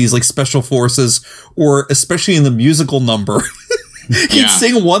at all these like special forces, or especially in the musical number. He'd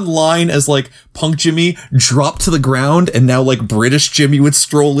sing one line as like Punk Jimmy dropped to the ground, and now like British Jimmy would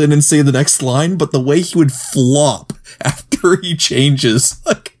stroll in and say the next line. But the way he would flop after he changes,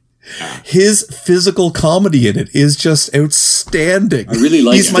 like, his physical comedy in it is just outstanding. I really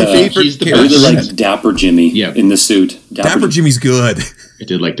like. He's my favorite character. I really like Dapper Jimmy in the suit. Dapper Jimmy's good. I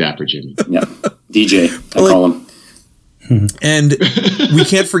did like Dapper Jimmy. Yeah, DJ. I call him. And we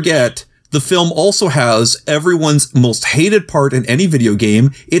can't forget, the film also has everyone's most hated part in any video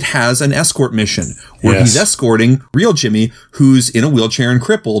game. It has an escort mission where he's escorting real Jimmy, who's in a wheelchair and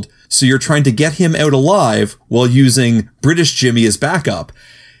crippled. So you're trying to get him out alive while using British Jimmy as backup.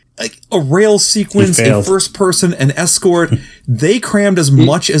 Like a rail sequence, a first person, an escort. They crammed as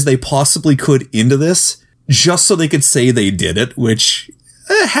much as they possibly could into this just so they could say they did it, which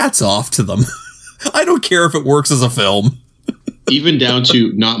hats off to them. I don't care if it works as a film. Even down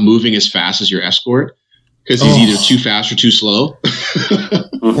to not moving as fast as your escort because he's either too fast or too slow.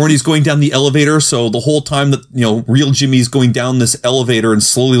 Or when he's going down the elevator. So the whole time that, real Jimmy's going down this elevator and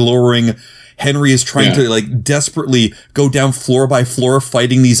slowly lowering, Henry is trying to like desperately go down floor by floor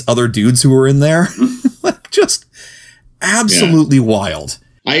fighting these other dudes who are in there. Like just absolutely wild.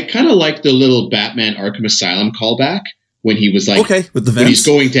 I kind of like the little Batman Arkham Asylum callback when he was like, with the vents. When he's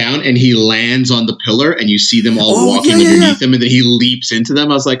going down and he lands on the pillar and you see them all walking underneath him and then he leaps into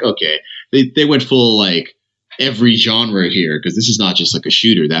them. I was like, okay, they went full like every genre here because this is not just like a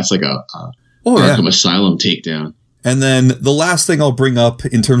shooter. That's like a Arkham Asylum takedown. And then the last thing I'll bring up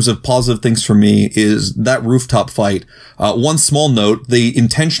in terms of positive things for me is that rooftop fight. One small note, they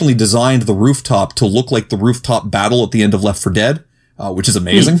intentionally designed the rooftop to look like the rooftop battle at the end of Left 4 Dead, which is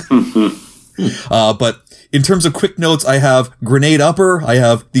amazing. But in terms of quick notes, I have grenade upper, I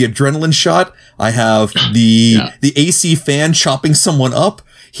have the adrenaline shot, I have the AC fan chopping someone up,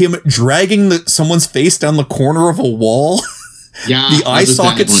 him dragging someone's face down the corner of a wall. The eye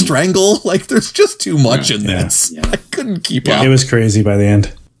socket strangle, like there's just too much in this. I couldn't keep up. It was crazy by the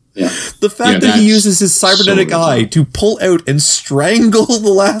end. Yeah. The fact that he uses his cybernetic eye to pull out and strangle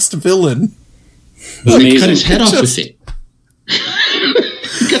the last villain. He cut his head off with it.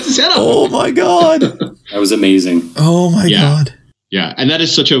 He cuts his head off. Oh my god. That was amazing. Oh my god. Yeah, and that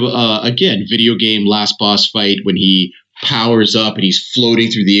is such a, again, video game last boss fight when he powers up and he's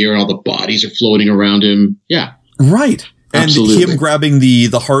floating through the air and all the bodies are floating around him. Yeah. Right. And Absolutely. him grabbing the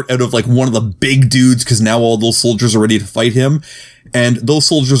heart out of like one of the big dudes because now all those soldiers are ready to fight him. And those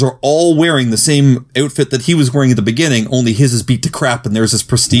soldiers are all wearing the same outfit that he was wearing at the beginning, only his is beat to crap and theirs is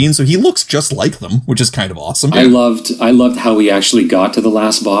pristine. So he looks just like them, which is kind of awesome. I loved how he actually got to the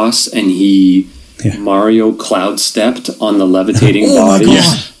last boss and he Mario cloud stepped on the levitating body. My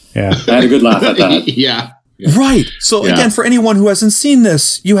God. Yeah. I had a good laugh at that. Yeah. Right. So again, for anyone who hasn't seen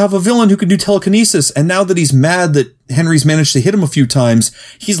this, you have a villain who can do telekinesis. And now that he's mad that Henry's managed to hit him a few times,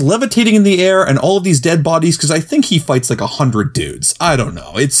 he's levitating in the air and all of these dead bodies, because I think he fights like 100 dudes. I don't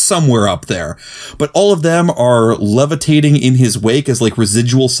know. It's somewhere up there. But all of them are levitating in his wake as like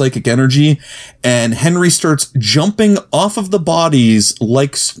residual psychic energy. And Henry starts jumping off of the bodies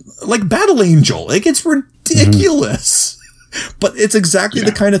like Battle Angel. Like, it's ridiculous. But it's exactly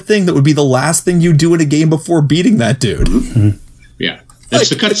the kind of thing that would be the last thing you do in a game before beating that dude. Yeah. That's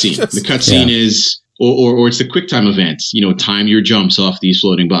the cutscene. The cutscene is, or it's the QuickTime events, time your jumps off these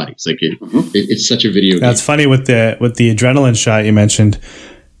floating bodies. Like it's such a video game. That's funny with the adrenaline shot you mentioned.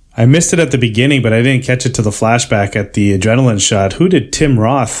 I missed it at the beginning, but I didn't catch it to the flashback at the adrenaline shot. Who did Tim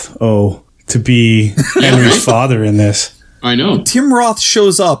Roth owe to be Henry's father in this? I know. Tim Roth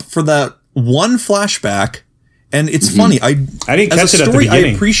shows up for that one flashback. And it's funny. I didn't catch it at the beginning.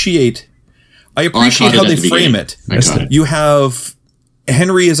 I appreciate how they frame it. You have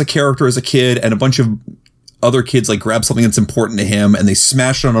Henry as a character as a kid, and a bunch of other kids like grab something that's important to him, and they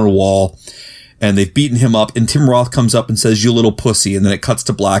smash it on a wall, and they've beaten him up. And Tim Roth comes up and says, "You little pussy," and then it cuts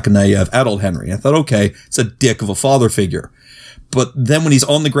to black, and now you have adult Henry. I thought, okay, it's a dick of a father figure. But then when he's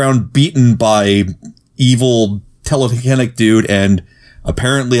on the ground, beaten by evil telekinetic dude, and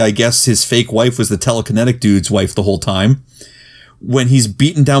apparently, I guess his fake wife was the telekinetic dude's wife the whole time. When he's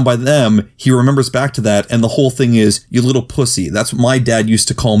beaten down by them, he remembers back to that, and the whole thing is, "You little pussy. That's what my dad used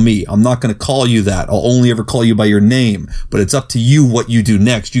to call me. I'm not going to call you that. I'll only ever call you by your name. But it's up to you what you do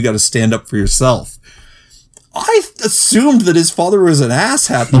next. You got to stand up for yourself." I assumed that his father was an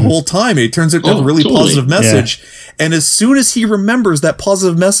asshat the whole time. It turns out to have a really positive message. Yeah. And as soon as he remembers that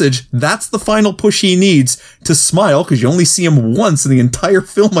positive message, that's the final push he needs to smile, because you only see him once in the entire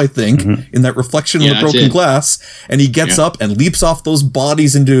film, I think, in that reflection of the broken glass. And he gets up and leaps off those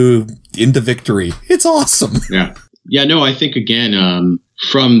bodies into victory. It's awesome. Yeah. Yeah, no, I think, again,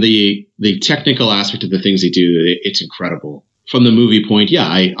 from the technical aspect of the things they do, it's incredible. From the movie point,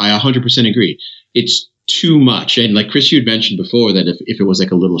 I 100% agree. It's too much. And like Chris, you had mentioned before that if it was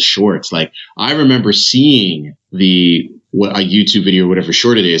like a little short, like I remember seeing a YouTube video or whatever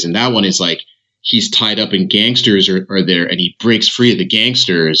short it is, and that one is like he's tied up and gangsters are there and he breaks free of the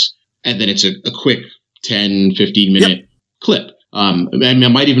gangsters, and then it's a quick 10-15 minute clip. And it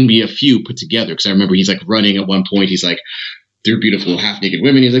might even be a few put together, because I remember he's like running at one point, he's like, they're beautiful half naked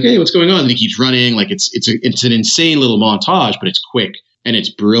women, he's like, hey, what's going on? And he keeps running. Like it's an insane little montage, but it's quick and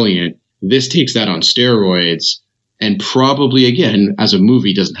it's brilliant. This takes that on steroids, and probably, again, as a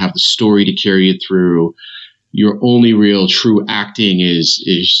movie, doesn't have the story to carry it through. Your only real true acting is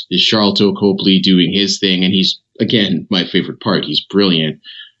Sharlto Copley doing his thing, and he's, again, my favorite part. He's brilliant,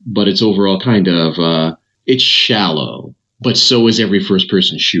 but it's overall kind of it's shallow, but so is every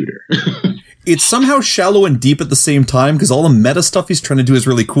first-person shooter. It's somehow shallow and deep at the same time, because all the meta stuff he's trying to do is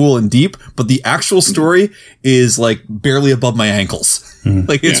really cool and deep, but the actual story is like barely above my ankles.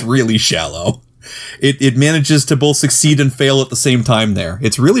 Like, it's really shallow. It manages to both succeed and fail at the same time there.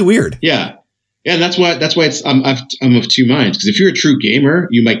 It's really weird. Yeah. Yeah, and that's why it's I'm of two minds, because if you're a true gamer,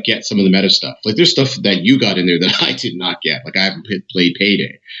 you might get some of the meta stuff. Like, there's stuff that you got in there that I did not get. Like, I haven't played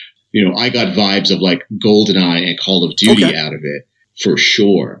Payday. I got vibes of like GoldenEye and Call of Duty out of it for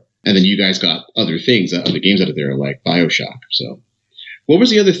sure. And then you guys got other things, other games out of there, like BioShock. So, what was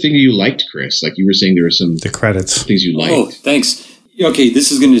the other thing that you liked, Chris? Like, you were saying there were some the credits things you liked. Oh, thanks. Okay,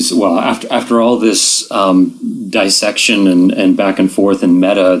 this is going to after all this dissection and back and forth and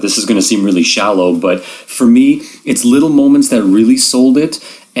meta, this is going to seem really shallow. But for me, it's little moments that really sold it.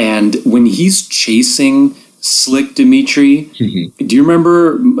 And when he's chasing Slick Dimitri, do you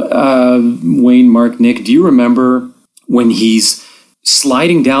remember Wayne, Mark, Nick? Do you remember when he's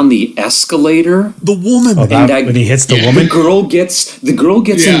sliding down the escalator. The woman. Oh, that, when he hits the woman? The girl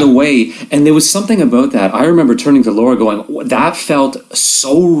gets in the way. And there was something about that. I remember turning to Laura going, that felt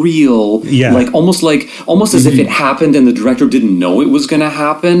so real. Yeah. Almost as if it happened and the director didn't know it was going to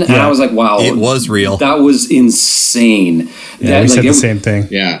happen. And I was like, wow. It was real. That was insane. Yeah, we said the same thing.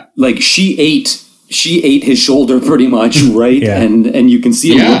 Yeah. Like she ate his shoulder pretty much, right? Yeah. And you can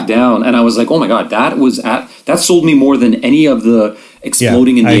see him look down. And I was like, oh my God, that sold me more than any of the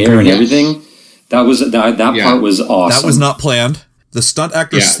exploding in the air and everything. That part was awesome. That was not planned. The stunt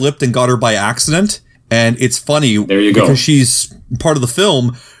actor slipped and got her by accident. And it's funny. There you go. Because she's part of the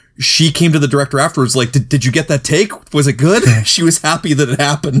film. She came to the director afterwards like, did you get that take? Was it good? She was happy that it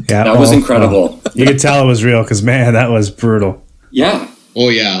happened. Yeah, that was incredible. You could tell it was real because, man, that was brutal. Yeah. Oh,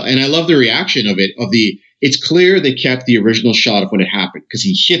 yeah. And I love the reaction of it. It's clear they kept the original shot of when it happened because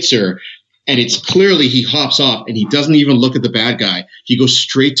he hits her. And it's clearly he hops off and he doesn't even look at the bad guy. He goes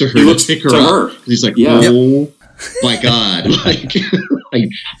straight to her to pick her up. He's like, oh my God.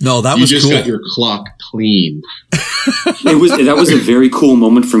 No, that was cool. You just got your clock cleaned. That was a very cool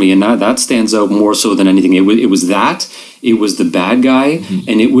moment for me. And that stands out more so than anything. It was the bad guy,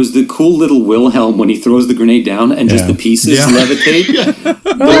 and it was the cool little Wilhelm when he throws the grenade down and just the pieces levitate.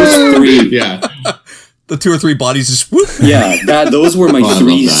 Those three. Yeah. The 2 or 3 bodies just whoop. Yeah, those were my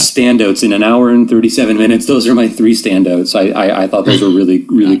 3 standouts in an hour and 37 minutes. Those are my 3 standouts. I thought those were really,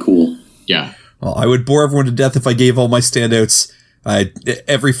 really cool. Yeah. Well, I would bore everyone to death if I gave all my standouts.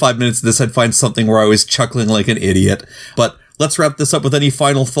 Every 5 minutes of this, I'd find something where I was chuckling like an idiot. But let's wrap this up with any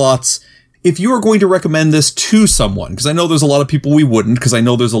final thoughts. If you are going to recommend this to someone, because I know there's a lot of people we wouldn't, because I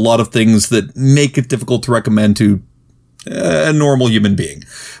know there's a lot of things that make it difficult to recommend to a normal human being.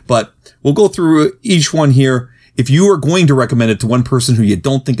 But we'll go through each one here. If you are going to recommend it to one person who you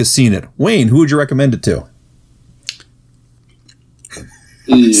don't think has seen it, Wayne, who would you recommend it to?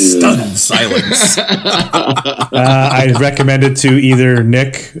 Stunned silence. I'd recommend it to either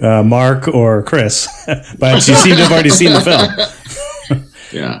Nick, Mark, or Chris. But you seem to have already seen the film.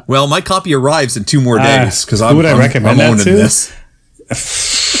 Yeah. Well, my copy arrives in 2 more days because I'm recommend that owning to? this.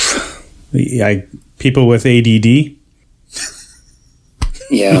 People with ADD.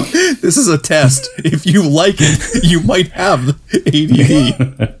 Yeah. This is a test. If you like it, you might have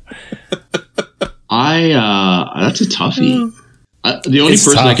ADD. That's a toughie. The only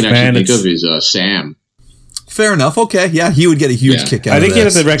person I can actually think of is Sam. Fair enough. Okay. Yeah, he would get a huge kick out of this. I think you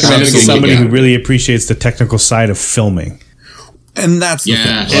have to recommend it to somebody who really appreciates the technical side of filming. And that's the thing.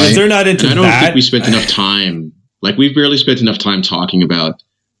 And if they're not into I don't think we spent enough time. Like, we've barely spent enough time talking about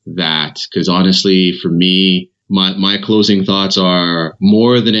that. Because honestly, for me, my closing thoughts are,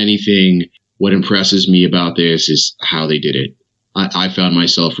 more than anything, what impresses me about this is how they did it. I found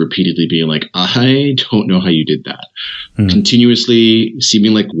myself repeatedly being like, I don't know how you did that. Continuously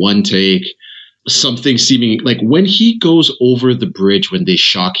seeming like one take, something seeming like when he goes over the bridge when they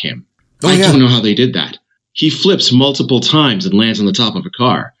shock him. I don't know how they did that. He flips multiple times and lands on the top of a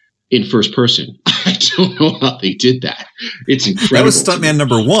car in first person. I don't know how they did that. It's incredible. That was stuntman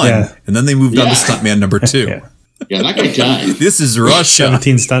number 1, and then they moved on to stuntman number 2. Yeah, that guy died. This is Russia.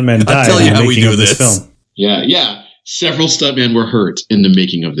 17 stuntmen died. I'll tell you how we do this film. Yeah. Several stuntmen were hurt in the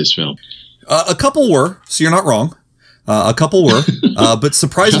making of this film. A couple were, so you're not wrong. A couple were, but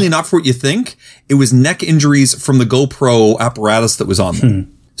surprisingly not for what you think. It was neck injuries from the GoPro apparatus that was on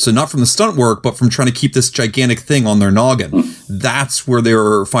them. So not from the stunt work, but from trying to keep this gigantic thing on their noggin. That's where they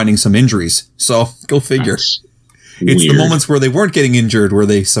were finding some injuries. So go figure. It's the moments where they weren't getting injured where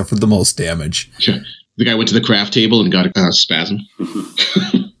they suffered the most damage. The guy went to the craft table and got a spasm.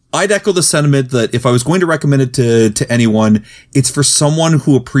 I'd echo the sentiment that if I was going to recommend it to anyone, it's for someone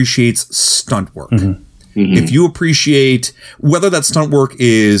who appreciates stunt work. If you appreciate, whether that stunt work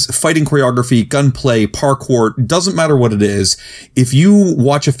is fighting choreography, gunplay, parkour, doesn't matter what it is. If you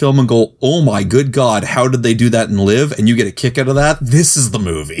watch a film and go, oh my good God, how did they do that and live? And you get a kick out of that, this is the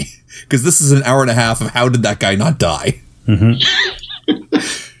movie. Because this is an hour and a half of how did that guy not die?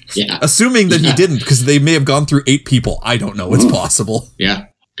 Assuming that he didn't, because they may have gone through 8 people. I don't know. It's possible. Yeah.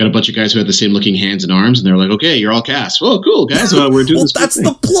 Got a bunch of guys who had the same looking hands and arms, and they're like, okay, you're all cast. Oh, cool, guys. We're doing this. That's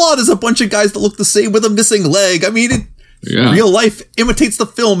the plot, is a bunch of guys that look the same with a missing leg. I mean, real life imitates the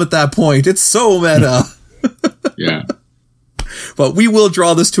film at that point. It's so meta. But we will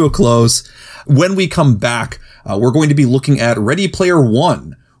draw this to a close. When we come back, we're going to be looking at Ready Player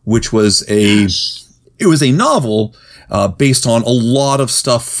One, which was a It was a novel based on a lot of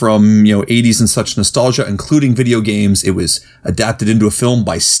stuff from, 80s and such nostalgia, including video games. It was adapted into a film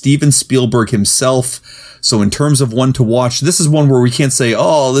by Steven Spielberg himself. So in terms of one to watch, this is one where we can't say,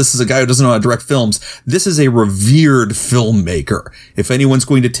 oh, this is a guy who doesn't know how to direct films. This is a revered filmmaker. If anyone's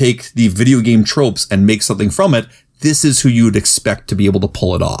going to take the video game tropes and make something from it, this is who you would expect to be able to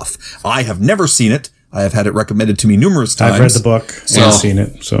pull it off. I have never seen it. I have had it recommended to me numerous times. I've read the book and seen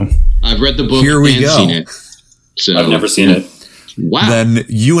it. So I've read the book Here we and go. seen it. So I've never seen it. Wow. Then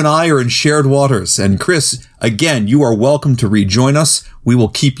you and I are in shared waters. And Chris, again, you are welcome to rejoin us. We will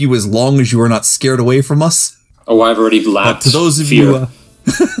keep you as long as you are not scared away from us. Oh, I've already lapped To those of fear. you,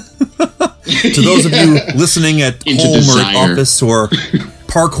 to those of you listening at Into home or desire. at office or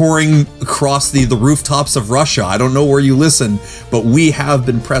parkouring across the rooftops of Russia, I don't know where you listen, but we have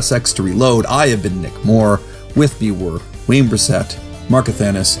been Press X to Reload. I have been Nick Moore. With me were Wayne Brissett, Mark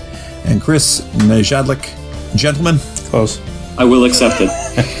Athanas, and Chris Najadlik. Gentlemen, close. I will accept it.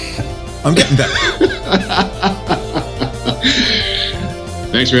 I'm getting better.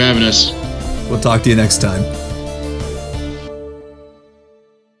 Thanks for having us. We'll talk to you next time.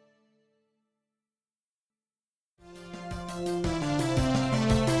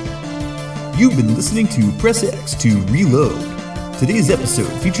 You've been listening to Press X to Reload. Today's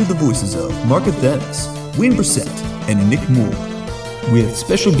episode featured the voices of Mark Athanas, Wayne Brissett, and Nick Moore, with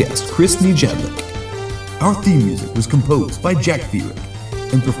special guest Chris Najadlik. Our theme music was composed by Jack Feerick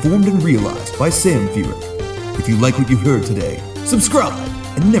and performed and realized by Sam Feerick. If you like what you heard today, subscribe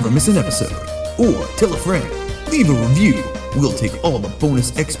and never miss an episode. Or tell a friend. Leave a review. We'll take all the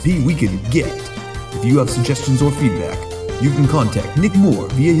bonus XP we can get. If you have suggestions or feedback, you can contact Nick Moore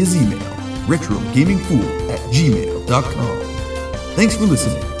via his email, retrogamingfool@gmail.com. Thanks for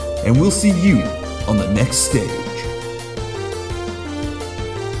listening, and we'll see you on the next stage.